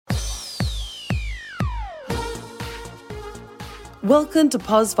Welcome to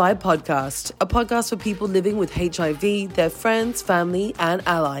Pause Vibe Podcast, a podcast for people living with HIV, their friends, family, and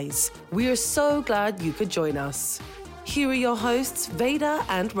allies. We are so glad you could join us. Here are your hosts, Veda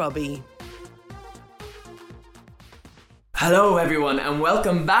and Robbie. Hello everyone and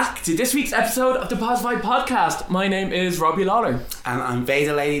welcome back to this week's episode of the Pause Vibe Podcast. My name is Robbie Lawler. And I'm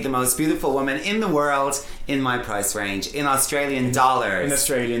Veda Lady, the most beautiful woman in the world in my price range, in Australian dollars. In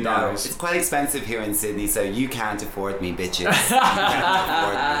Australian dollars. It's quite expensive here in Sydney, so you can't afford me, bitches. You can't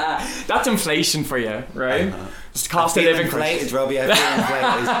afford me. That's inflation for you, right? It's the cost of living inflated, Robbie. I feel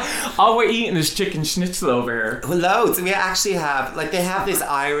inflated. All we're eating is chicken schnitzel over here. Well, loads. We actually have, they have this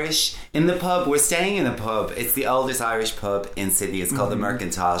Irish in the pub. We're staying in a pub. It's the oldest Irish pub in Sydney. It's called the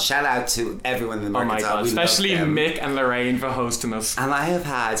Mercantile. Shout out to everyone in the Mercantile. Oh my God, especially Mick and Lorraine for hosting us. And I have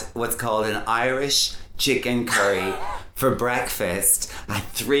had what's called an Irish chicken curry for breakfast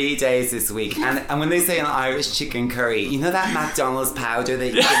 3 days this week. And when they say an Irish chicken curry, you know that McDonald's powder that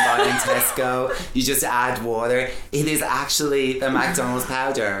you can buy in Tesco? You just add water. It is actually the McDonald's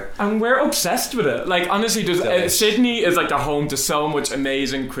powder. And we're obsessed with it. Like, honestly, Sydney is like the home to so much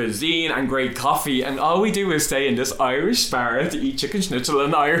amazing cuisine and great coffee. And all we do is stay in this Irish bar to eat chicken schnitzel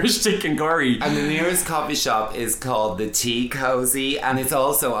and Irish chicken curry. And the nearest coffee shop is called the Tea Cozy. And it's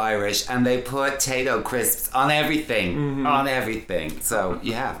also Irish. And they put potato crisps on everything. On everything. So,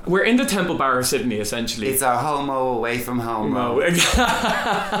 yeah. We're in the Temple Bar of Sydney, essentially. It's our homo away from homo.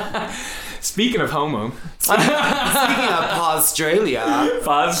 Speaking of homo. Speaking of Australia.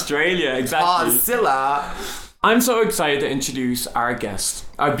 Australia, exactly. Pausilla. I'm so excited to introduce our guest.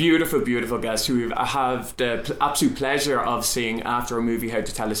 Our beautiful, beautiful guest who I have the absolute pleasure of seeing after a movie, How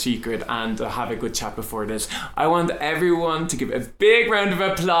to Tell a Secret, and have a good chat before this. I want everyone to give a big round of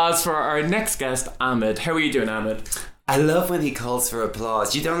applause for our next guest, Ahmed. How are you doing, Ahmed? I love when he calls for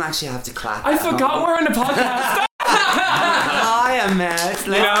applause. You don't actually have to clap. I forgot we're on a podcast. Hi, Ahmed. Let's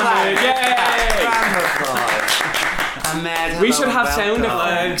clap. Yay! Round of applause. Ahmed, hello, we should have welcome. sound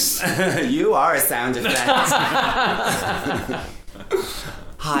effects. You are a sound effect.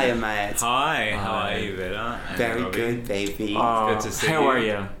 Hi, Ahmed. Hi, how are you, Veda? Very good, baby. Oh, good to see how you. are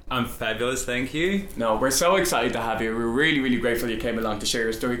you? I'm fabulous, thank you. No, we're so excited to have you. We're really, really grateful you came along to share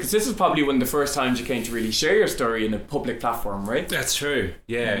your story, because this is probably one of the first times you came to really share your story in a public platform, right? That's true.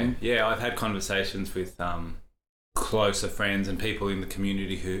 Yeah, yeah. I've had conversations with closer friends and people in the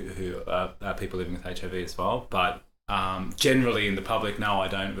community who are people living with HIV as well. But generally in the public, no, I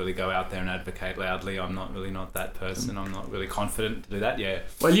don't really go out there and advocate loudly. I'm not that person. I'm not really confident to do that. Yeah.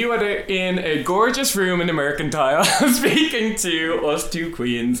 Well, you are in a gorgeous room in the Mercantile speaking to us two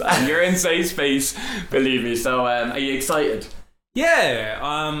queens, and you're in safe space, believe me. So, are you excited? Yeah.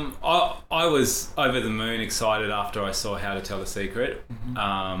 I was over the moon excited after I saw How to Tell a Secret.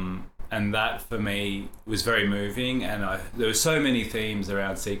 And that for me was very moving. And there were so many themes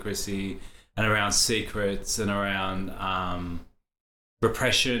around secrecy and around secrets and around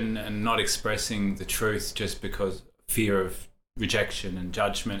repression and not expressing the truth just because fear of rejection and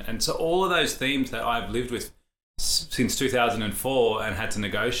judgment. And so all of those themes that I've lived with since 2004 and had to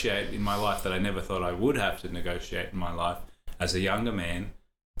negotiate in my life that I never thought I would have to negotiate in my life as a younger man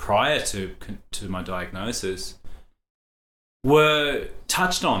prior to my diagnosis were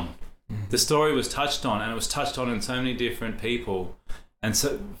touched on. The story was touched on, and it was touched on in so many different people. And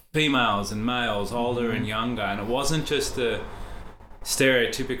so females and males, older and younger, and it wasn't just the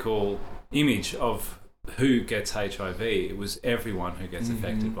stereotypical image of who gets HIV. It was everyone who gets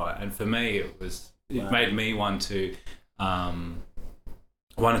affected by it. And for me, it made me want to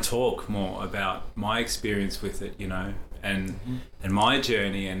talk more about my experience with it, you know, and my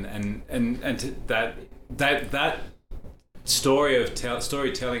journey, and that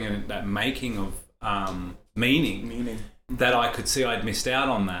storytelling and that making of meaning. That I could see I'd missed out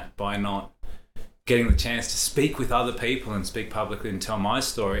on that by not getting the chance to speak with other people and speak publicly and tell my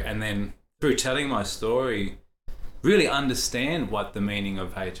story, and then through telling my story really understand what the meaning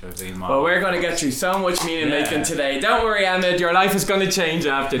of HIV in my life. Well, we're going to get you so much meaning making today. Don't worry, Ahmed, your life is going to change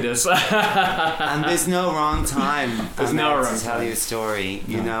after this. And there's no wrong time to tell your story,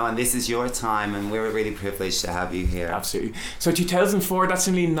 you know, and this is your time, and we're really privileged to have you here. Absolutely. So 2004, that's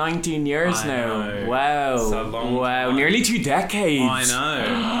only 19 years now. Know. Wow. It's a long time. Nearly 2 decades. I know.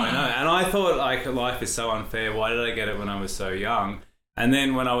 And I thought, like, life is so unfair. Why did I get it when I was so young? And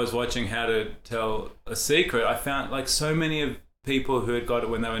then when I was watching How to Tell a Secret, I found like so many of people who had got it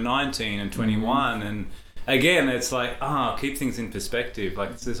when they were 19 and 21. And again, it's like, keep things in perspective.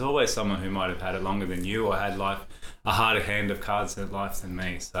 Like, there's always someone who might have had it longer than you or had a harder hand of cards at life than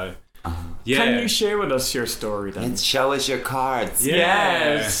me. So, yeah. Can you share with us your story then? And show us your cards.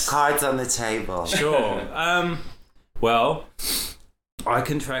 Yes. Cards on the table. Sure. Well, I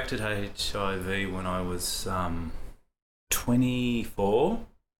contracted HIV when I was 24.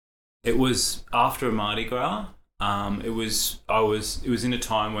 It was after a Mardi Gras. It was in a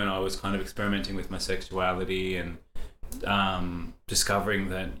time when I was kind of experimenting with my sexuality and discovering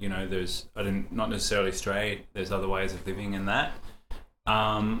that, you know, not necessarily straight, there's other ways of living in that.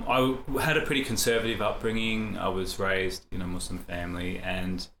 I had a pretty conservative upbringing. I was raised in a Muslim family,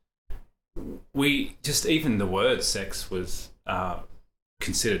 and even the word sex was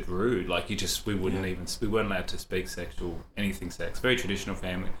considered rude. Like we weren't allowed to speak anything sex. Very traditional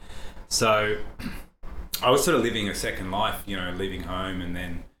family. So I was sort of living a second life, you know, leaving home and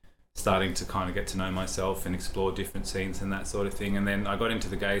then starting to kind of get to know myself and explore different scenes and that sort of thing. And then I got into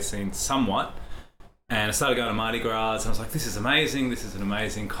the gay scene somewhat, and I started going to Mardi Gras, and I was like, this is amazing. This is an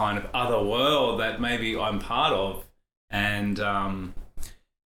amazing kind of other world that maybe I'm part of. And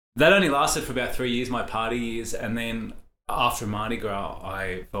that only lasted for about 3 years, my party years. And then after Mardi Gras,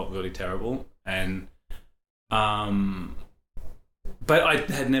 I felt really terrible. And but I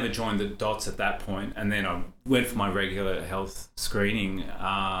had never joined the dots at that point. And then I went for my regular health screening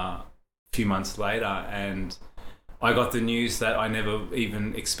a few months later, and I got the news that I never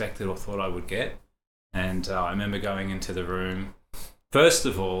even expected or thought I would get. And I remember going into the room. First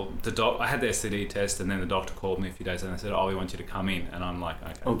of all, I had the STD test, and then the doctor called me a few days and they said, "Oh, we want you to come in." And I'm like,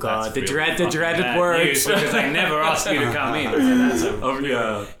 "Okay." Oh God, the dreaded words, because they never ask you to come in. So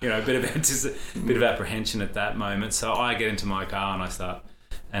that's a bit of apprehension at that moment. So I get into my car and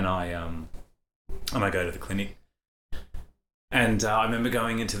I go to the clinic. And I remember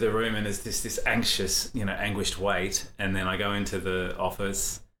going into the room, and there's this anxious, anguished wait. And then I go into the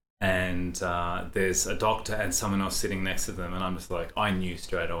office, and there's a doctor and someone else sitting next to them, and I'm just like, I knew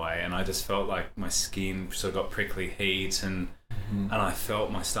straight away, and I just felt like my skin sort of got prickly heat, and I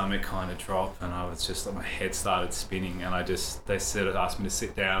felt my stomach kind of drop, and I was just like, my head started spinning, and they asked me to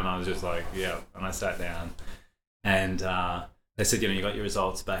sit down, and I was just like, yeah, and I sat down, and they said, you got your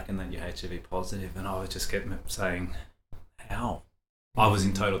results back and that you're HIV positive, and I was just kept saying, how? I was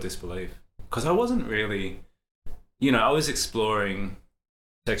in total disbelief, because I wasn't really, I was exploring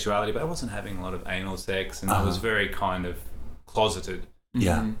sexuality, but I wasn't having a lot of anal sex, and I was very kind of closeted.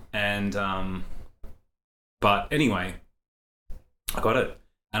 Yeah. And but anyway, I got it,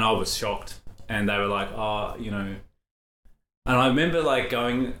 and I was shocked, and they were like, and I remember like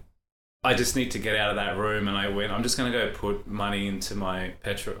going, I just need to get out of that room, and I went, I'm just going to go put money into my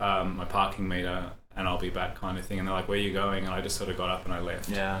my parking meter, and I'll be back, kind of thing. And they're like, where are you going? And I just sort of got up and I left.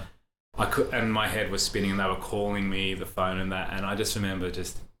 Yeah. And my head was spinning, and they were calling me, the phone and that, and I just remember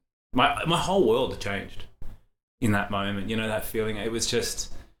my whole world changed in that moment. that feeling. It was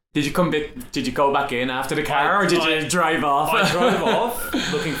just. Did you go back in after the car, or did you drive off? I drove off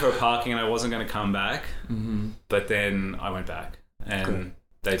looking for a parking, and I wasn't going to come back. Mm-hmm. But then I went back, and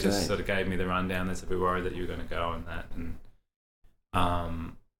they just sort of gave me the rundown. They said, we were worried that you were going to go and that, and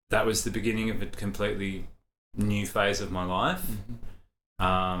that was the beginning of a completely new phase of my life.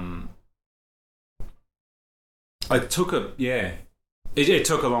 Mm-hmm. It took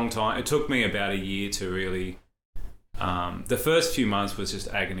a long time. It took me about a year to really. The first few months was just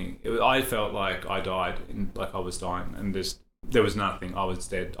agony. I felt like I died, like I was dying, and there was nothing. I was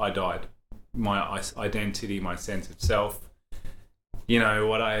dead. I died. My identity, my sense of self,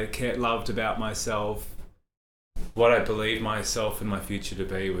 what I loved about myself, what I believed myself and my future to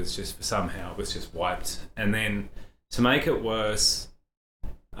be was just wiped. And then to make it worse,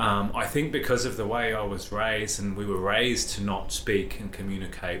 I think because of the way I was raised, and we were raised to not speak and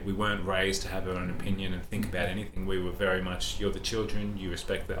communicate. We weren't raised to have our own opinion and think about anything. We were very much, you're the children, you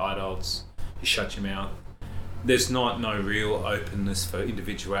respect the adults, you shut your mouth. There's no real openness for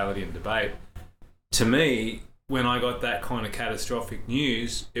individuality and debate. To me, when I got that kind of catastrophic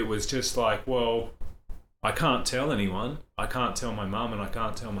news, it was just like, well, I can't tell anyone. I can't tell my mum, and I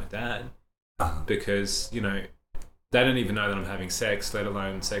can't tell my dad, because, they don't even know that I'm having sex, let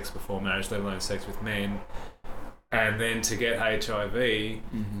alone sex before marriage, let alone sex with men. And then to get HIV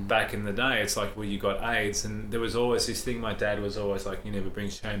back in the day, it's like, well, you got AIDS. And there was always this thing, my dad was always like, you never bring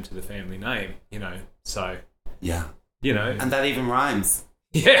shame to the family name, so. Yeah. And that even rhymes.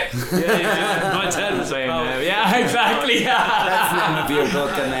 Yeah. My dad was saying that. Yeah, exactly. That's the name of your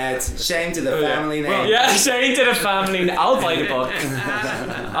book, Ahmed. Shame to the family name. Yeah, shame to the family name. I'll buy the book.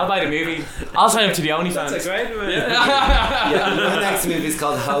 I'll buy the movie. I'll sign up to the OnlyFans. That's a great movie. Yeah, the next movie is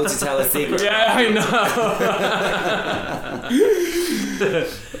called How to Tell a Secret. Yeah, I know.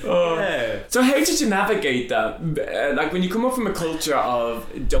 Yeah. So how did you navigate that? Like when you come up from a culture of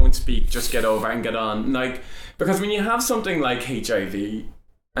don't speak, just get over and get on. Like, because when you have something like HIV,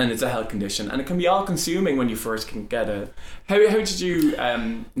 and it's a health condition, and it can be all consuming when you first can get it. How did you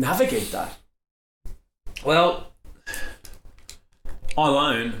navigate that? Well,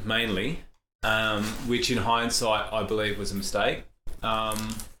 alone mainly, which in hindsight I believe was a mistake.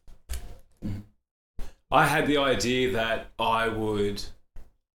 I had the idea that I would.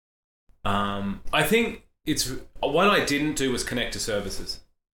 I think it's what I didn't do was connect to services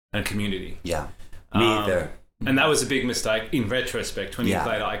and community. Yeah, me either. And that was a big mistake in retrospect. 20 years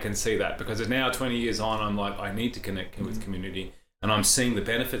later, I can see that because now 20 years on, I'm like, I need to connect with community. And I'm seeing the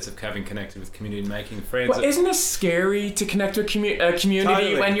benefits of having connected with community and making friends. Well, isn't it scary to connect with community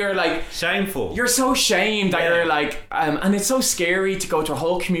Totally. when you're like... Shameful. You're so shamed that you're like... and it's so scary to go to a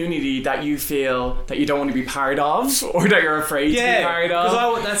whole community that you feel that you don't want to be part of or that you're afraid to be part of.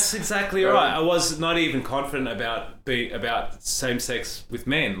 Because that's exactly right. I was not even confident about same-sex with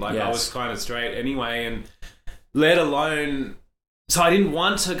men. Like, I was kind of straight anyway, and let alone... So I didn't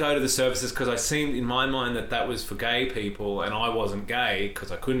want to go to the services because I seemed in my mind that was for gay people and I wasn't gay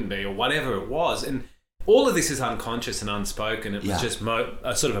because I couldn't be or whatever it was. And all of this is unconscious and unspoken. It was just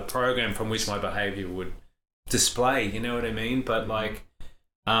a sort of a program from which my behaviour would display, you know what I mean? But like,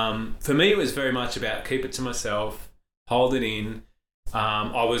 for me, it was very much about keep it to myself, hold it in.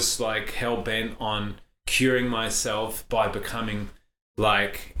 I was like hell-bent on curing myself by becoming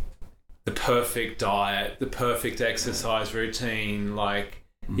like... the perfect diet, the perfect exercise routine, like,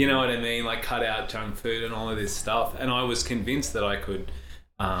 you know what I mean? Like cut out junk food and all of this stuff. And I was convinced that I could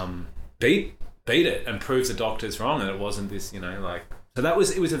beat it and prove the doctors wrong and it wasn't this, you know, like... So it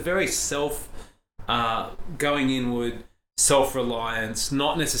was a very going inward, self-reliance,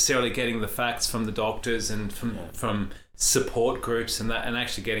 not necessarily getting the facts from the doctors and from support groups and that, and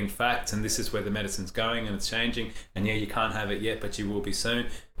actually getting facts and this is where the medicine's going and it's changing and you can't have it yet, but you will be soon.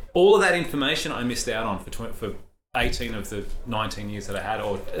 All of that information I missed out on for 18 of the 19 years that I had,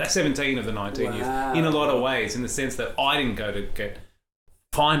 or 17 of the 19 years, in a lot of ways, in the sense that I didn't go to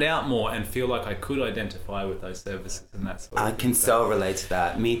find out more and feel like I could identify with those services and that sort of I can so relate to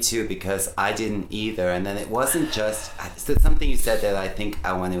that. Me too, because I didn't either. And then it wasn't just... something you said that I think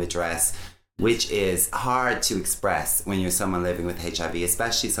I want to address, which is hard to express when you're someone living with HIV,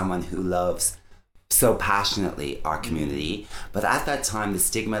 especially someone who loves so passionately our community. But at that time, the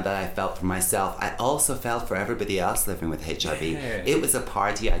stigma that I felt for myself, I also felt for everybody else living with HIV. It was a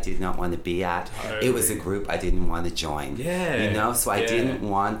party I did not want to be at. Totally. It was a group I didn't want to join. You know, so I didn't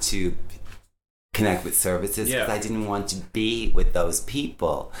want to connect with services because I didn't want to be with those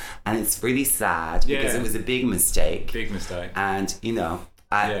people. And it's really sad because it was a big mistake. And, you know,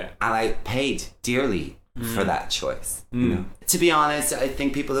 I paid dearly for that choice. You know? To be honest, I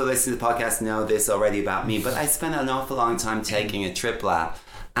think people who listen to the podcast know this already about me, but I spent an awful long time taking a Tripla,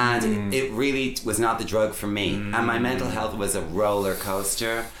 and it really was not the drug for me. And my mental health was a roller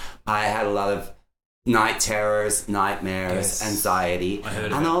coaster. I had a lot of night terrors, nightmares, anxiety,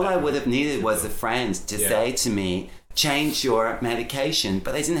 and all I would have needed was a friend to say to me, change your medication.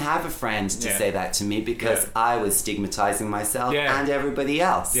 But I didn't have a friend to say that to me because I was stigmatizing myself and everybody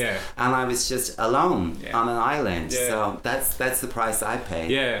else. And I was just alone on an island. So that's the price I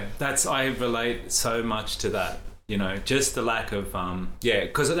paid. I relate so much to that. You know, just the lack of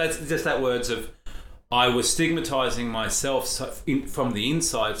because that's just that words of I was stigmatizing myself from the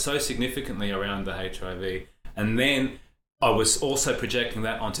inside so significantly around the HIV, and then I was also projecting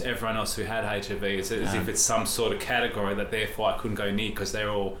that onto everyone else who had HIV as if it's some sort of category that therefore I couldn't go near because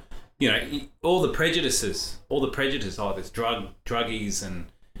they're all, you know, all the prejudices. Oh, there's druggies and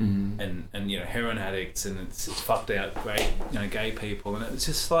you know, heroin addicts and it's fucked out great, you know, gay people, and it's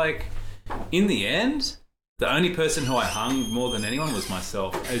just like, in the end, the only person who I hung more than anyone was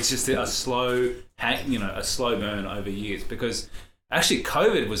myself. It's just a slow burn over years, because actually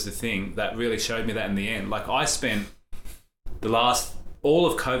COVID was the thing that really showed me that in the end. Like I spent all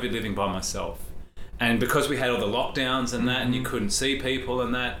of COVID living by myself, and because we had all the lockdowns and that, and you couldn't see people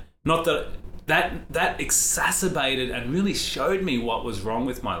and that, not that exacerbated and really showed me what was wrong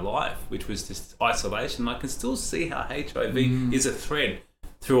with my life, which was this isolation. I can still see how HIV is a thread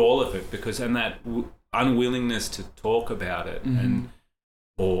through all of it, because that unwillingness to talk about it and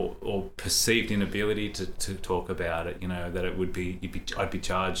or perceived inability to talk about it, you know, that I'd be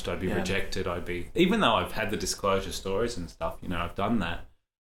judged, I'd be rejected, even though I've had the disclosure stories and stuff, you know, I've done that.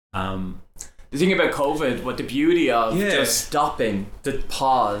 The thing about COVID, what the beauty of just stopping, the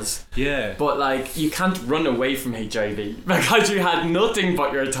pause. But like, you can't run away from HIV because you had nothing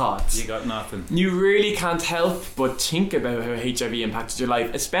but your thoughts. You got nothing. You really can't help but think about how HIV impacted your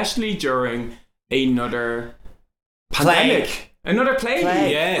life, especially during another pandemic. Another play.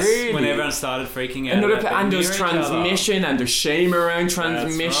 Yes, really. when everyone started freaking out. Another about and being there's near each other. transmission, and there's shame around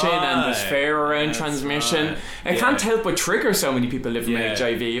transmission, and there's right. fear around That's transmission. right. It can't help but trigger so many people living with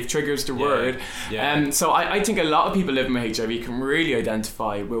HIV, if triggers the word. Yeah. So I think a lot of people living with HIV can really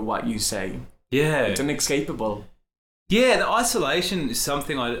identify with what you say. Yeah. It's inescapable. Yeah, the isolation is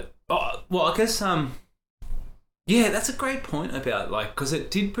something I guess yeah, that's a great point about, like, because it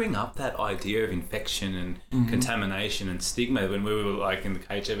did bring up that idea of infection and contamination and stigma when we were, like, in the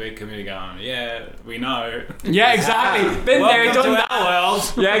HIV community going, yeah, we know. Yeah, exactly. Been there, Welcome done to that. our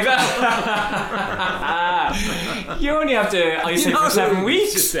world. Yeah, exactly. You only have to isolate for 7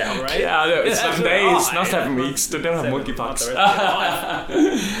 weeks. It's just outrageous. Yeah, no, it's Yeah, 7 that's days, right. not 7 weeks. They don't have monkeypox.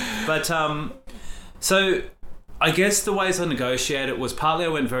 But, so I guess the ways I negotiated it was partly I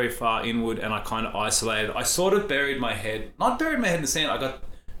went very far inward and I kind of isolated. I sort of not buried my head in the sand.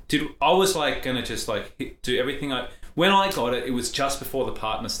 I was like going to just like do everything. When I got it, it was just before the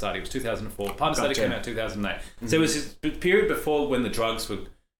partner study. It was 2004. Partner study came out in 2008. So it was this period before when the drugs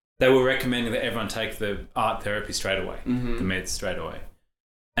they were recommending that everyone take the art therapy straight away, the meds straight away.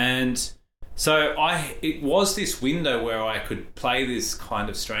 And so it was this window where I could play this kind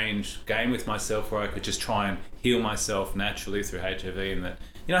of strange game with myself where I could just try and heal myself naturally through HIV, and that,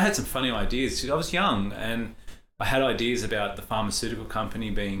 I had some funny ideas. I was young and I had ideas about the pharmaceutical company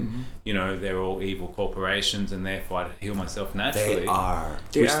being, they're all evil corporations and therefore I'd heal myself naturally. They are.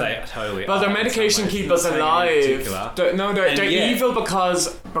 Which they totally But are. their medication keep us alive. They're evil because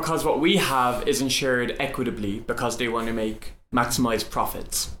what we have is insured equitably because they want to maximize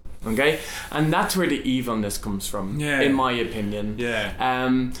profits. Okay, and that's where the evilness comes from, in my opinion.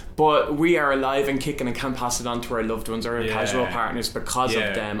 But we are alive and kicking and can pass it on to our loved ones or our casual partners because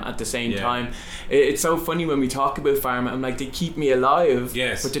of them at the same time. It's so funny when we talk about pharma, I'm like, they keep me alive,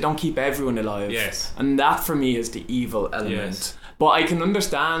 but they don't keep everyone alive. And that for me is the evil element. But I can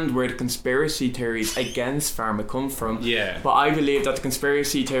understand where the conspiracy theories against pharma come from. But I believe that the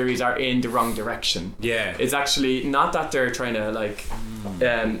conspiracy theories are in the wrong direction. It's actually not that they're trying to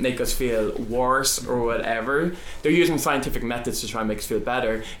make us feel worse or whatever. They're using scientific methods to try and make us feel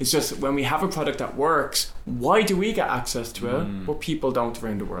better. It's just when we have a product that works, why do we get access to it but people don't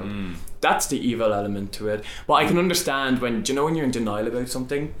around the world? That's the evil element to it. But I can understand when you're in denial about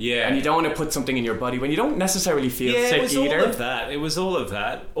something and you don't want to put something in your body when you don't necessarily feel sick either. It was all of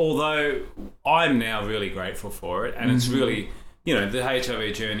that. Although I'm now really grateful for it, and it's really, the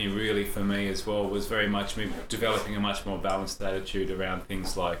HIV journey really for me as well was very much me developing a much more balanced attitude around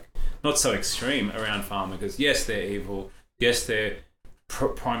things like, not so extreme around pharma, because yes, they're evil, yes, they're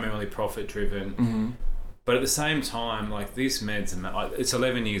primarily profit driven, but at the same time, like, these meds, it's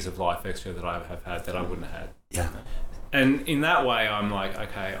 11 years of life extra that I have had that I wouldn't have had. And in that way, I'm like,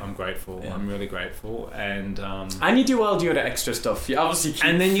 okay, I'm grateful. I'm really grateful, and you do all the other extra stuff. You obviously keep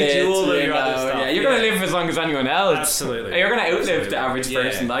and then you fit, do all your other stuff. Yeah, you're going to live as long as anyone else. Absolutely, you're going to outlive the average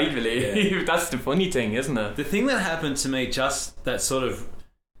person, I believe. That's the funny thing, isn't it? The thing that happened to me, just that sort of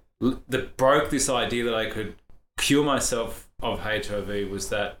that broke this idea that I could cure myself of HIV, was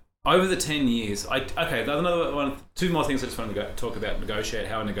that over the 10 years, two more things I just wanted to talk about.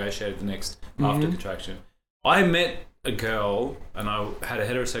 How I negotiated the next after contraction. I met a girl and I had a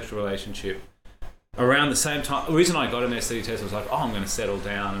heterosexual relationship around the same time. The reason I got an STD test was like, I'm going to settle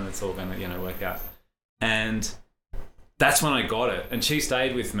down and it's all going to work out. And that's when I got it. And she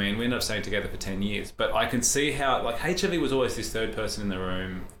stayed with me and we ended up staying together for 10 years. But I can see how, like, HIV was always this third person in the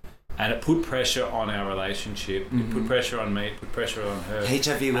room. And it put pressure on our relationship. It put pressure on me. It put pressure on her.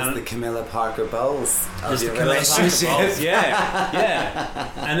 HIV was the Camilla Parker Bowles of your relationship. relationship.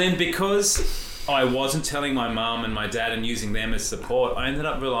 Yeah. And then because I wasn't telling my mum and my dad and using them as support, I ended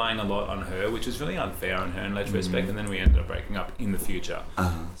up relying a lot on her, which was really unfair on her in retrospect. And then we ended up breaking up in the future.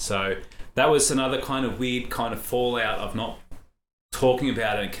 So that was another kind of weird kind of fallout of not talking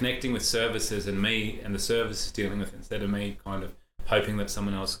about it and connecting with services and me and the services dealing with it, instead of me kind of hoping that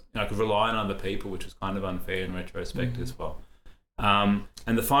someone else, could rely on other people, which was kind of unfair in retrospect as well. And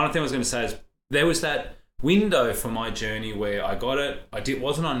the final thing I was going to say is there was that window for my journey where I got it.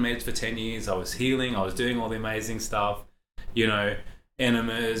 Wasn't on meds for 10 years. I was healing. I was doing all the amazing stuff,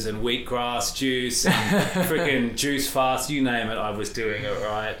 enemas and wheatgrass juice and freaking juice fast, you name it. I was doing it,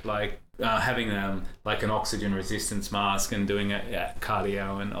 right? Like having like an oxygen resistance mask and doing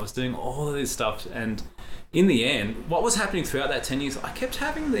cardio, and I was doing all of this stuff. And in the end, what was happening throughout that 10 years, I kept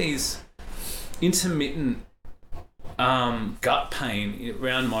having these intermittent gut pain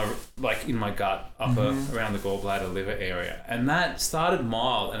around in my gut, around the gallbladder, liver area. And that started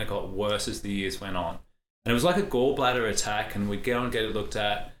mild and it got worse as the years went on. And it was like a gallbladder attack, and we'd go and get it looked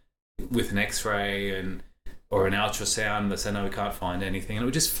at with an x-ray, and or an ultrasound. They say, no, we can't find anything. And it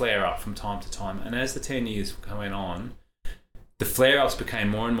would just flare up from time to time. And as the 10 years went on, the flare-ups became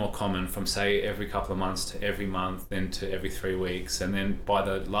more and more common from, say, every couple of months to every month, then to every 3 weeks. And then by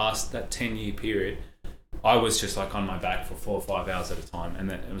that 10-year period, I was just like on my back for 4 or 5 hours at a time. And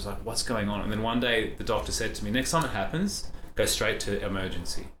then it was like, what's going on? And then one day the doctor said to me, next time it happens, go straight to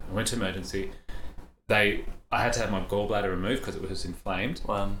emergency. I went to emergency. I had to have my gallbladder removed because it was inflamed.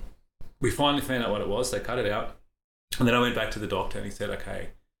 Wow. We finally found out what it was. They cut it out. And then I went back to the doctor and he said, okay,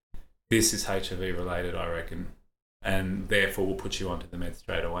 this is HIV related, I reckon. And therefore we'll put you onto the meds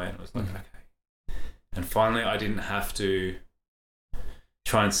straight away. And I was like, okay. And finally I didn't have to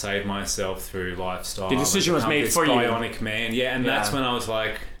try and save myself through lifestyle. The decision was made for you. Bionic man. Yeah, and that's when I was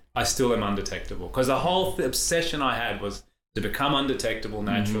like, I still am undetectable. Because the whole obsession I had was to become undetectable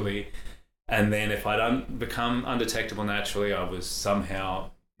naturally. And then if I don't become undetectable naturally, I was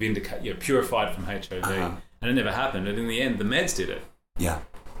somehow purified from HIV. And it never happened. And in the end, the meds did it. Yeah.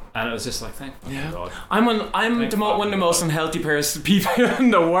 And it was just like, thank God. I'm one of the most unhealthy people in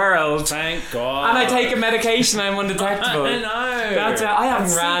the world. Thank God. And I take a medication, I'm undetectable. I know. That's it. I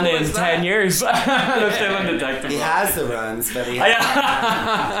haven't ran in 10 years. I'm still undetectable. He has the runs, but he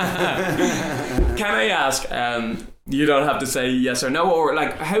Can I ask, you don't have to say yes or no, or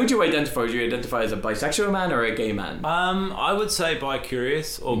like, how do you identify? Do you identify as a bisexual man or a gay man? I would say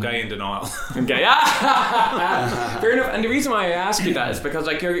bi-curious or gay in denial. Okay, fair enough. And the reason why I ask you that is because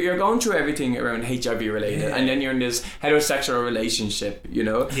like you're going through everything around HIV related, and then you're in this heterosexual relationship, you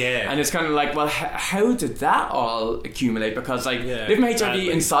know. Yeah. And it's kind of like, well, how did that all accumulate? Because like living HIV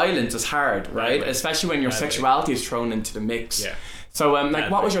in silence is hard, right? Especially when your sexuality is thrown into the mix. Yeah. So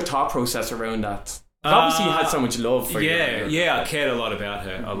what was your thought process around that? Obviously, you had so much love for her. Yeah, I cared a lot about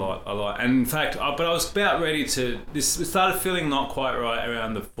her, a lot. And in fact, but I was about ready to. This started feeling not quite right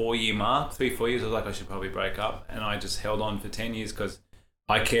around the 4-year mark, 3-4 years. I was like, I should probably break up, and I just held on for 10 years because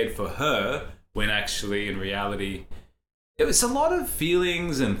I cared for her. When actually, in reality, it was a lot of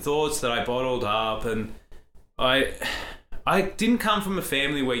feelings and thoughts that I bottled up, and I didn't come from a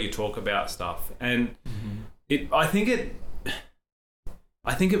family where you talk about stuff, and I think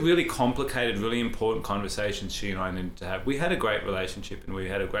it really complicated really important conversations she and I needed to have. We had a great relationship and we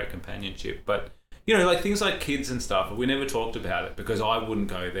had a great companionship, but you know, like things like kids and stuff, we never talked about it because I wouldn't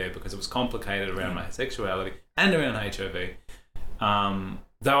go there because it was complicated around my sexuality and around HIV.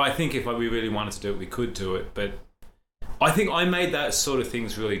 Though I think if we really wanted to do it, we could do it, but I think I made that sort of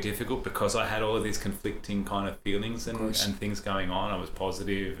things really difficult because I had all of these conflicting kind of feelings and things going on. I was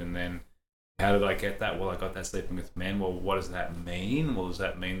positive, and then how did I get that? Well, I got that sleeping with men. Well, what does that mean? Well, does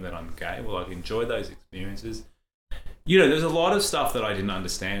that mean that I'm gay? Well, I enjoyed those experiences. You know, there's a lot of stuff that I didn't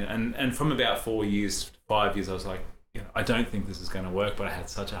understand. And from about 5 years, I was like, you know, I don't think this is going to work, but I had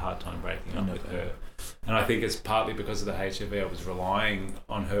such a hard time breaking up with her. And I think it's partly because of the HIV. I was relying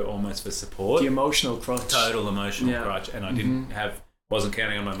on her almost for support. The emotional crutch. Total emotional crutch. And I wasn't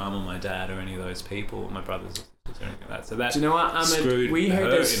counting on my mum or my dad or any of those people, my brothers or anything like that. So that, do you know what, Ahmed? Screwed we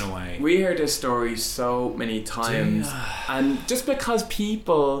heard her this in a way. We heard this story so many times, and just because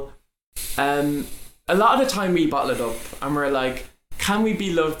people, a lot of the time we bottle it up and we're like, can we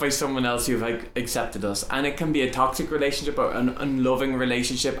be loved by someone else who've like accepted us? And it can be a toxic relationship or an unloving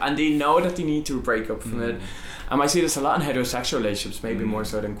relationship, and they know that they need to break up from it. I see this a lot in heterosexual relationships, maybe more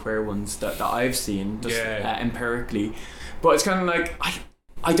so than queer ones that I've seen, just empirically. But it's kind of like,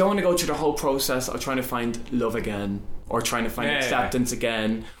 I don't want to go through the whole process of trying to find love again, or trying to find acceptance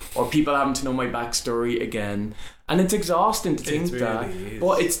again, or people having to know my backstory again. And it's exhausting to think that.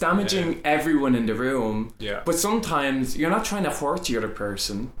 But it's damaging everyone in the room. Yeah. But sometimes you're not trying to hurt the other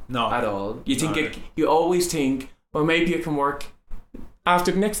person at all. You think you always think, well, maybe it can work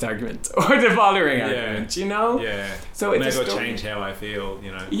after the next argument or the following argument, you know? Yeah. So maybe it'll change how I feel,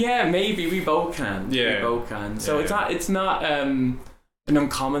 you know? Yeah, maybe. We both can. Yeah. We both can. So it's not an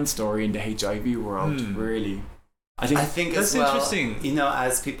uncommon story in the HIV world, really. I think that's interesting. You know,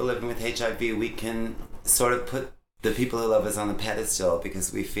 as people living with HIV, we can sort of put the people who love us on a pedestal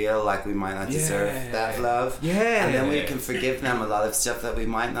because we feel like we might not deserve that love. Yeah. And then we can forgive them a lot of stuff that we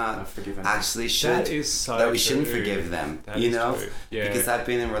might not actually should. That is so that we shouldn't forgive them. That you know? Yeah. Because I've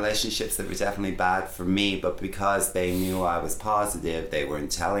been in relationships that were definitely bad for me, but because they knew I was positive, they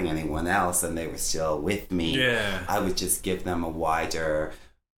weren't telling anyone else and they were still with me. Yeah. I would just give them a wider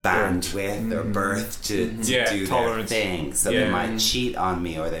bandwidth or birth to do their thing. So they might cheat on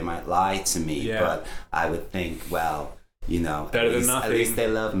me or they might lie to me, but I would think, well, you know, better than nothing. At least they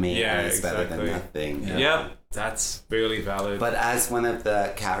love me, and it's better than nothing. Yeah, that's really valid. But as one of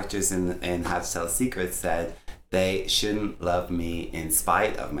the characters in How to Tell a Secret said, they shouldn't love me in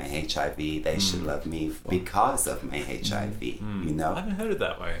spite of my HIV. They should love me because of my HIV. You know? I haven't heard it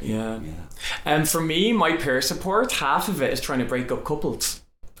that way. Yeah. And for me, my peer support, half of it is trying to break up couples.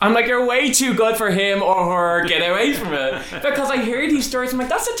 I'm like, you're way too good for him or her, get away from it. Because I hear these stories, I'm like,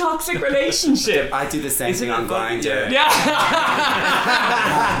 that's a toxic relationship. I do the same thing on Grindr. Yeah.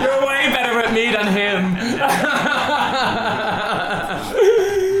 You're way better with me than him.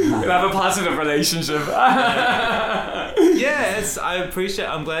 We'll have a positive relationship. Yes,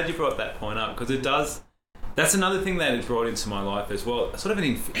 I'm glad you brought that point up, because it does. That's another thing that it brought into my life as well. Sort of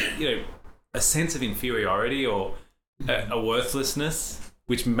a sense of inferiority or a worthlessness,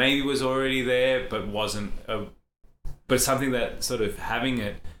 which maybe was already there, but wasn't. But something that sort of having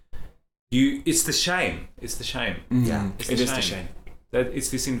it, it's the shame. It's the shame. Yeah, it is the shame. That it's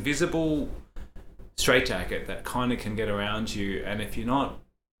this invisible straitjacket that kind of can get around you, and if you're not,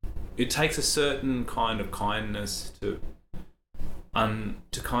 it takes a certain kind of kindness to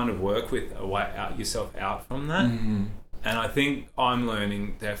kind of work with a way out yourself out from that. And I think I'm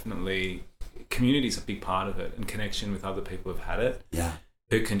learning definitely community's a big part of it, and connection with other people who've had it. Yeah.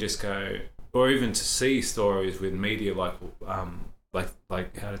 Who can just go, or even to see stories with media like How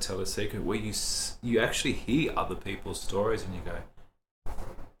to Tell a Secret, where you actually hear other people's stories and you go,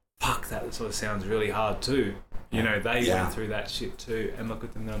 fuck, that sort of sounds really hard too. You know, they went through that shit too, and look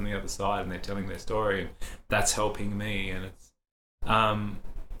at them on the other side, and they're telling their story, and that's helping me. And it's,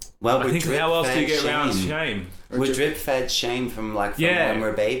 well, I think how else do you get around shame? We're drip-fed shame from when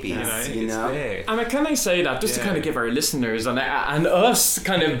we're babies, you know? And can I say that, just to kind of give our listeners and us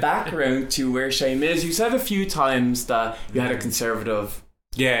kind of background to where shame is, you said a few times that you had a conservative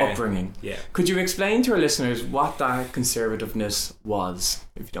upbringing. Yeah. Could you explain to our listeners what that conservativeness was,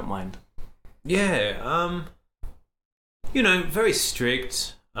 if you don't mind? Yeah. Very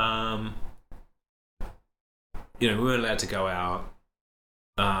strict. We weren't allowed to go out.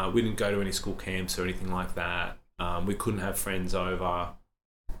 We didn't go to any school camps or anything like that. We couldn't have friends over.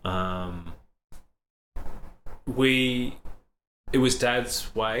 It was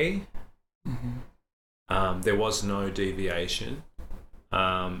Dad's way. There was no deviation.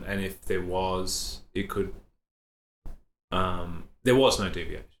 And if there was, there was no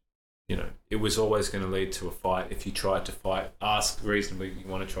deviation. It was always going to lead to a fight. If you tried to fight, ask reasonably, you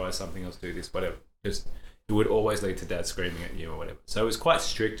want to try something else, do this, whatever. Just it would always lead to Dad screaming at you or whatever. So it was quite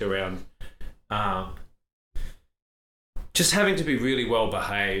strict around just having to be really well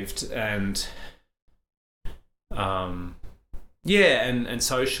behaved and and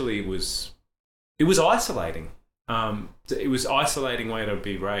socially it was isolating. It was isolating way to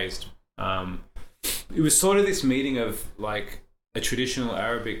be raised. It was sort of this meeting of like a traditional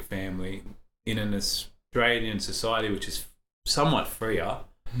Arabic family in an Australian society, which is somewhat freer.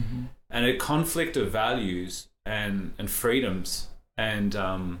 And a conflict of values and freedoms, and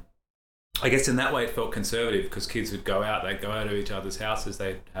I guess in that way it felt conservative, because kids would go out, they'd go out to each other's houses,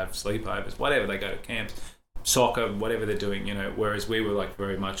 they'd have sleepovers, whatever, they go to camps, soccer, whatever they're doing, whereas we were like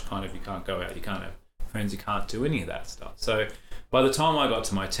very much kind of, you can't go out, you can't have friends, you can't do any of that stuff. So by the time I got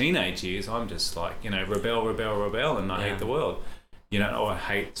to my teenage years, I'm just like, rebel, and I hate the world, or I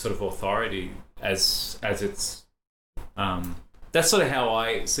hate sort of authority as it's that's sort of how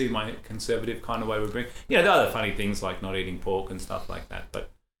I see my conservative kind of way of being. There are other funny things like not eating pork and stuff like that, but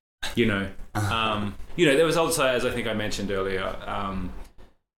there was also, as I think I mentioned earlier,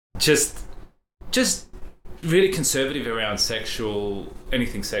 just really conservative around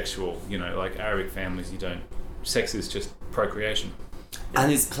anything sexual. Like Arabic families, sex is just procreation.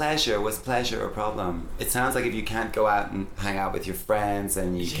 And was pleasure a problem? It sounds like if you can't go out and hang out with your friends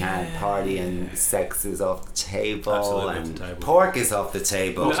and you can't party and sex is off the table. Absolutely and off the table. Pork is off the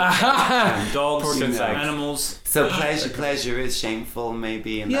table. And dogs, animals. So pleasure is shameful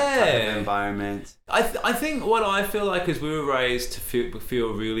maybe in that kind of environment. I think what I feel like is we were raised to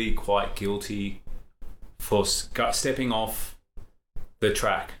feel really quite guilty for stepping off the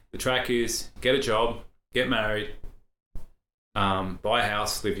track. The track is get a job, get married, buy a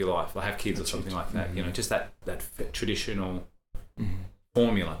house, live your life, have kids or something like that. Just that traditional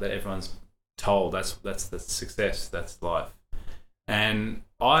formula that everyone's told. That's the success. That's life. And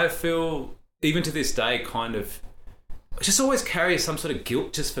I feel even to this day, kind of, I just always carry some sort of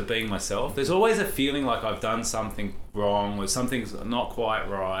guilt just for being myself. There's always a feeling like I've done something wrong or something's not quite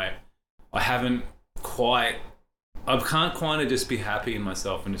right. I can't kind of just be happy in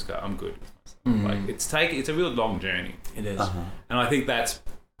myself and just go, I'm good. Like it's a real long journey. It is. And I think that's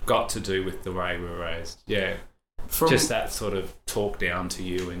got to do with the way we were raised. Yeah. Just that sort of talk down to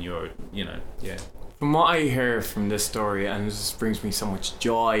you and your, From what I hear from this story, and this brings me so much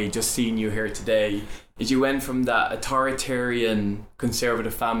joy just seeing you here today, is you went from that authoritarian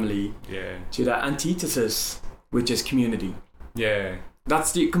conservative family to that antithesis, which is community. Yeah.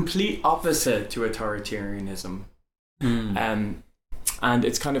 That's the complete opposite to authoritarianism. And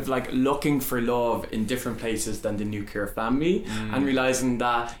it's kind of like looking for love in different places than the nuclear family, and realizing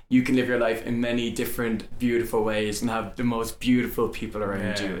that you can live your life in many different beautiful ways and have the most beautiful people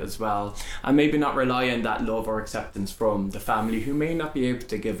around you as well, and maybe not rely on that love or acceptance from the family who may not be able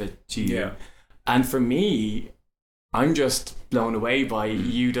to give it to you. And for me, I'm just blown away by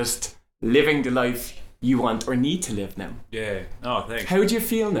you just living the life you want or need to live now. Yeah. Oh, thanks. How do you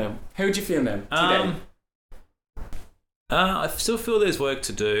feel now? Today? I still feel there's work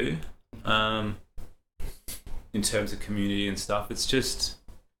to do in terms of community and stuff. It's just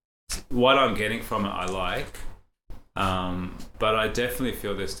what I'm getting from it I like, but I definitely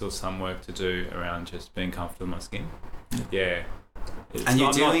feel there's still some work to do around just being comfortable in my skin. Yeah. And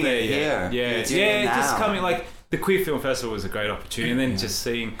you're doing it here. Yeah, just coming, like, the Queer Film Festival was a great opportunity, and then just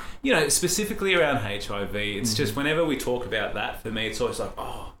seeing, you know, specifically around HIV, it's just whenever we talk about that, for me, it's always like,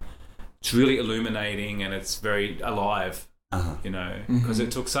 oh, it's really illuminating and it's very alive, you know, because it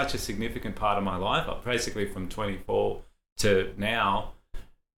took such a significant part of my life, basically from 24 to now.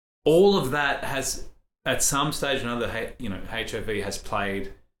 All of that has, at some stage or another, you know, HIV has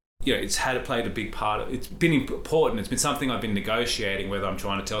played, you know, played a big part of, it's been important. It's been something I've been negotiating, whether I'm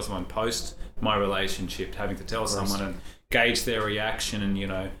trying to tell someone post my relationship, having to tell someone and gauge their reaction. And, you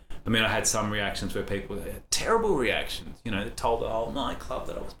know, I mean, I had some reactions where people had terrible reactions, you know, they told the whole nightclub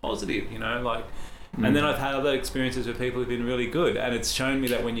that I was positive, you know, like, and then I've had other experiences where people have been really good. And it's shown me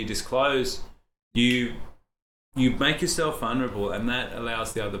that when you disclose, you make yourself vulnerable, and that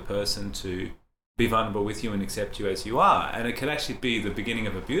allows the other person to be vulnerable with you and accept you as you are. And it can actually be the beginning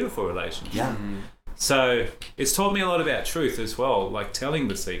of a beautiful relationship. Yeah. So it's taught me a lot about truth as well, like telling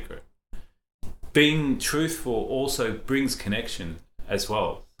the secret. Being truthful also brings connection as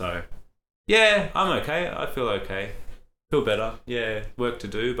well. So yeah, I'm okay. I feel okay. Feel better. Yeah, work to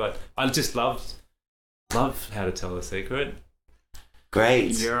do, but I just love how to tell the secret.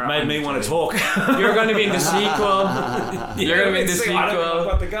 Great. Made me want to talk. You're going to be in the sequel. You're going to be in the sequel. I don't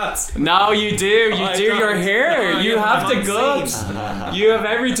got the guts. No, you do. You're here. You have the guts. You have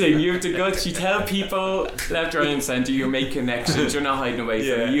everything. You have the guts. You tell people left, right, and centre. You make connections. You're not hiding away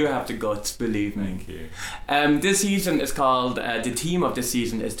from it. You have the guts. Believe me. Thank you. This season is called. The theme of this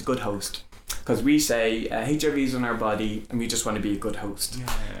season is the good host. Because we say HIV is in our body and we just want to be a good host.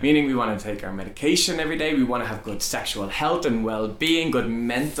 Meaning we want to take our medication every day, we want to have good sexual health and well-being, good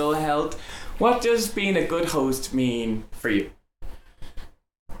mental health. What does being a good host mean for you?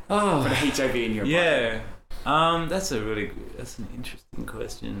 For the HIV in your body? That's an interesting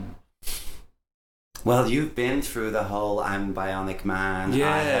question. Well, you've been through the whole I'm bionic man,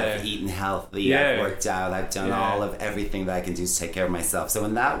 I have eaten healthy, I've worked out, I've done all of everything that I can do to take care of myself. So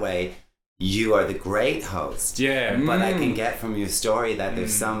in that way, you are the great host. But I can get from your story that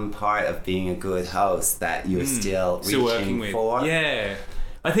there's some part of being a good host that you're still reaching for. Yeah.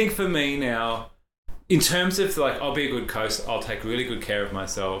 I think for me now, in terms of like, I'll be a good host, I'll take really good care of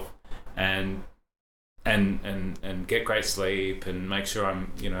myself and get great sleep and make sure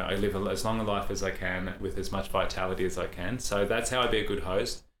I'm, you know, I live as long a life as I can with as much vitality as I can. So that's how I be a good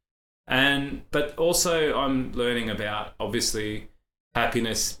host. But also I'm learning about, obviously,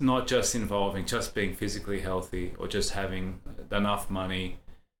 happiness not just involving just being physically healthy or just having enough money.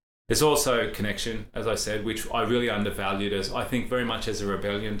 There's also connection, as I said, which I really undervalued as, I think, very much as a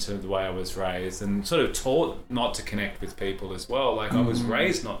rebellion to the way I was raised, and sort of taught not to connect with people as well. Like I was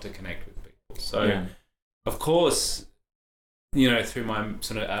raised not to connect with people. So of course, you know, through my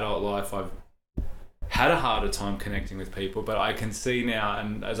sort of adult life, I've had a harder time connecting with people, but I can see now,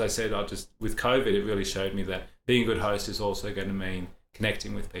 and as I said, with COVID, it really showed me that being a good host is also going to mean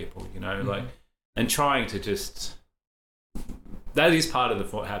connecting with people, you know, like, and trying to just, that is part of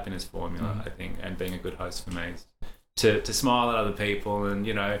the happiness formula, I think, and being a good host for me is to smile at other people and,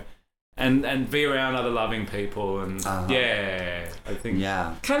 you know, and be around other loving people and I think.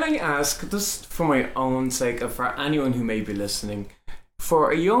 Yeah. Can I ask, just for my own sake and for anyone who may be listening,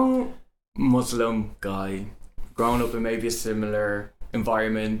 for a young Muslim guy growing up in maybe a similar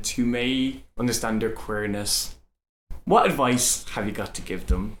environment who may understand their queerness, what advice have you got to give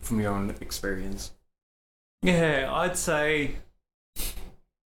them from your own experience? Yeah, I'd say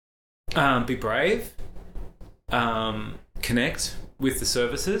be brave, connect with the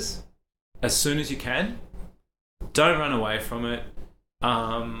services as soon as you can, don't run away from it,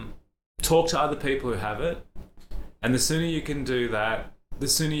 talk to other people who have it, and the sooner you can do that, the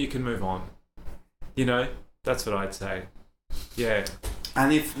sooner you can move on. You know, that's what I'd say. Yeah.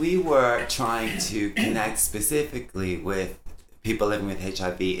 And if we were trying to connect specifically with people living with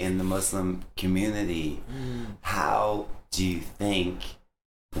HIV in the Muslim community, how do you think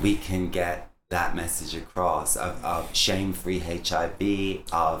we can get that message across of shame-free HIV,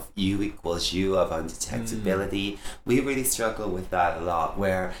 of you equals you, of undetectability? We really struggle with that a lot,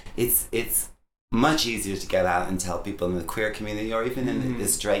 where it's much easier to get out and tell people in the queer community or even in the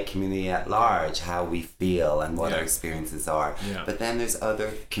straight community at large how we feel and what our experiences are. Yeah. But then there's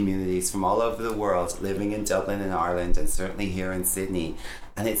other communities from all over the world living in Dublin and Ireland and certainly here in Sydney,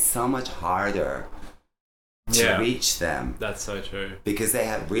 and it's so much harder to reach them. That's so true. Because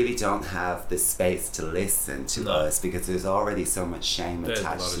they really don't have the space to listen to us, because there's already so much shame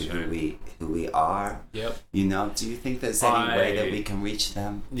attached to who we are. Yep. You know, do you think there's any way that we can reach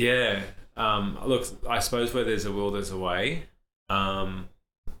them? Yeah. Look, I suppose where there's a will, there's a way. I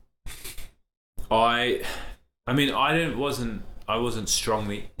wasn't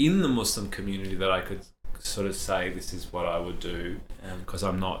strongly in the Muslim community that I could sort of say this is what I would do, because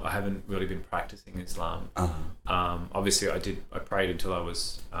I haven't really been practicing Islam. Obviously I prayed until I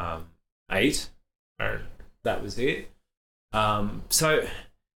was 8, and that was it. So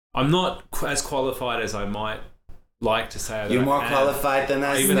I'm not as qualified as I might like to say. You're more qualified than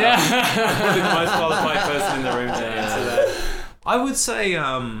us. Even the most qualified person in the room to answer that. I would say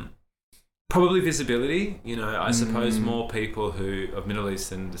probably visibility. You know, I suppose more people who of Middle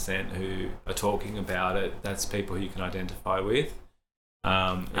Eastern descent who are talking about it. That's people who you can identify with.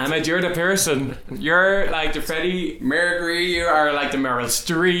 Ahmed, you're the person. You're like the Freddie Mercury. You are like the Meryl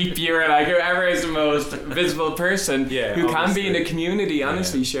Streep. You're like whoever is the most visible person who can be in the community,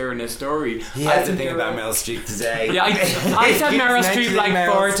 honestly, sharing a story. He had to think about Meryl Streep today. Yeah, I said Meryl Streep like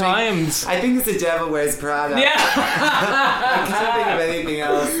 4 times. I think it's The Devil Wears Prada. Yeah. I can't think of anything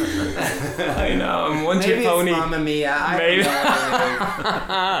else. I know. I'm one Maybe pony. It's Mamma Mia. Maybe.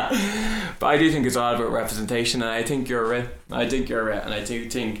 But I do think it's all about representation, and I think you're right. And I do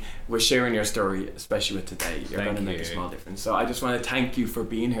think with sharing your story, especially with today, you're going to make a small difference. So I just want to thank you for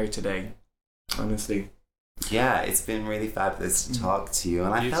being here today, honestly. Yeah, it's been really fabulous to talk to you,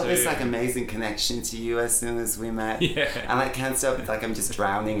 and I felt this like amazing connection to you as soon as we met. Yeah, and I can't stop. It's like I'm just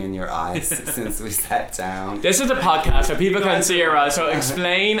drowning in your eyes since we sat down. This is a podcast, so people can't see your eyes. So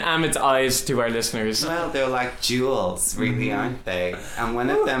explain Ahmed's eyes to our listeners. Well, they're like jewels, really, aren't they? And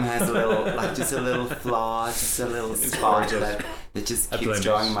one of them has a little, like just a little flaw, just a little spot that just keeps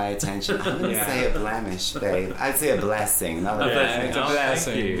drawing my attention. I wouldn't say a blemish, babe. I'd say a blessing, not a blessing. It's a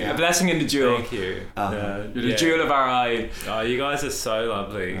blessing. A blessing in the jewel. Thank you. You're the jewel of our eye. Oh, you guys are so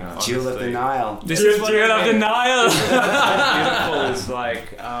lovely. Jewel of the Nile. This is jewel of the Nile. Beautiful is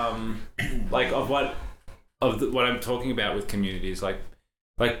like of what I'm talking about with communities, like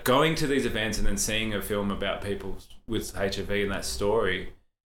going to these events and then seeing a film about people with HIV and that story.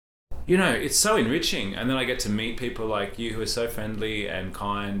 You know, it's so enriching, and then I get to meet people like you who are so friendly and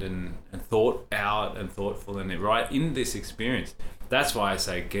kind and thought out and thoughtful, and right in this experience. That's why I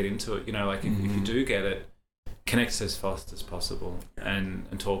say get into it. You know, like if you do get it, connect as fast as possible and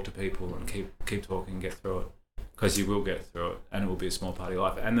talk to people and keep talking, get through it, because you will get through it, and it will be a small part of your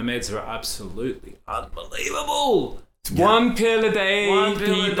life. And the meds are absolutely unbelievable. One pill a day,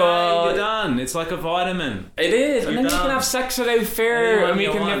 people. You're done. It's like a vitamin. It is. And then you can have sex without fear, and we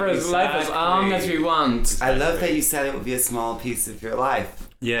can live our life as long as we want. I love that you said it would be a small piece of your life.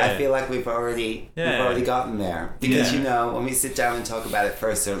 Yeah. I feel like we've already gotten there. Because, you know, when we sit down and talk about it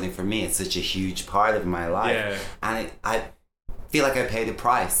first, certainly for me, it's such a huge part of my life. Yeah. And I feel like I paid a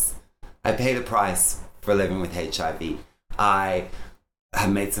price. I paid a price for living with HIV. I have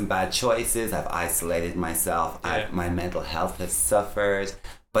made some bad choices. I've isolated myself. My mental health has suffered.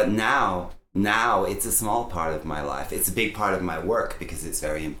 But now it's a small part of my life. It's a big part of my work because it's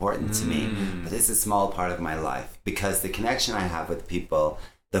very important to me. But it's a small part of my life because the connection I have with people,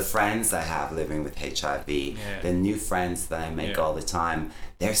 the friends I have living with HIV, the new friends that I make all the time,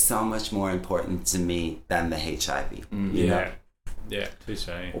 they're so much more important to me than the HIV. You know? Yeah, touche.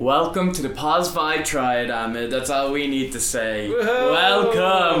 Welcome to the Pause Vibe Triad, Ahmed. That's all we need to say.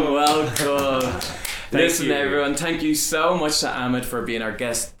 Welcome. Listen, everyone, thank you so much to Ahmed for being our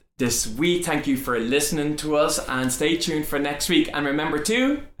guest this week. Thank you for listening to us, and stay tuned for next week. And remember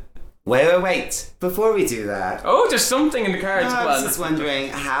to... Wait. Before we do that... Oh, there's something in the cards. I was just wondering,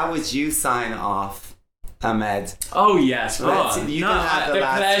 how would you sign off, Ahmed? Oh, yes. You can have the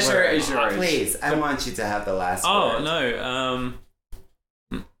last pleasure word. is yours. Please, I want you to have the last word.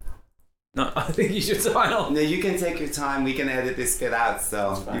 No, I think you should sign off. No, you can take your time. We can edit this bit out,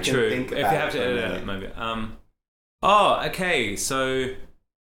 so you can think about it. If you have to edit it, maybe. Okay, so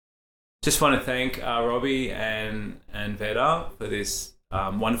just want to thank Robbie and Veda for this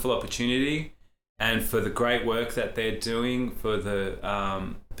wonderful opportunity and for the great work that they're doing for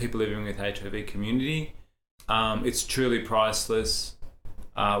the people living with HIV community. It's truly priceless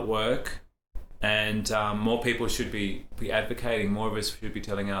work, and more people should be advocating. More of us should be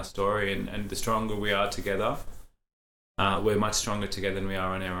telling our story, and the stronger we are together, we're much stronger together than we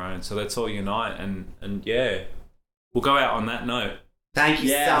are on our own. So let's all unite, and yeah, we'll go out on that note. Thank you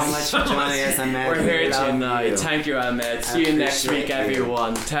so much for joining us, Ahmed. We're here tonight. Thank you, Ahmed. See you next week,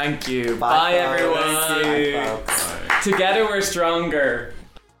 everyone. Thank you. Bye everyone. Bye, together we're stronger.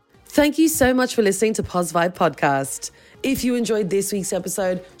 Thank you so much for listening to Pos Vibe Podcast. If you enjoyed this week's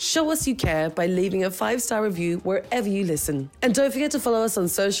episode, show us you care by leaving a 5-star review wherever you listen. And don't forget to follow us on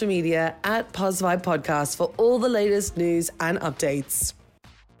social media at Pos Vibe Podcast for all the latest news and updates.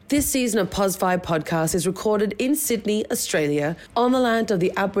 This season of Pos Vibe Podcast is recorded in Sydney, Australia, on the land of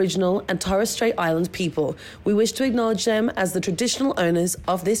the Aboriginal and Torres Strait Island people. We wish to acknowledge them as the traditional owners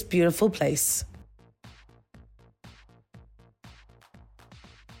of this beautiful place.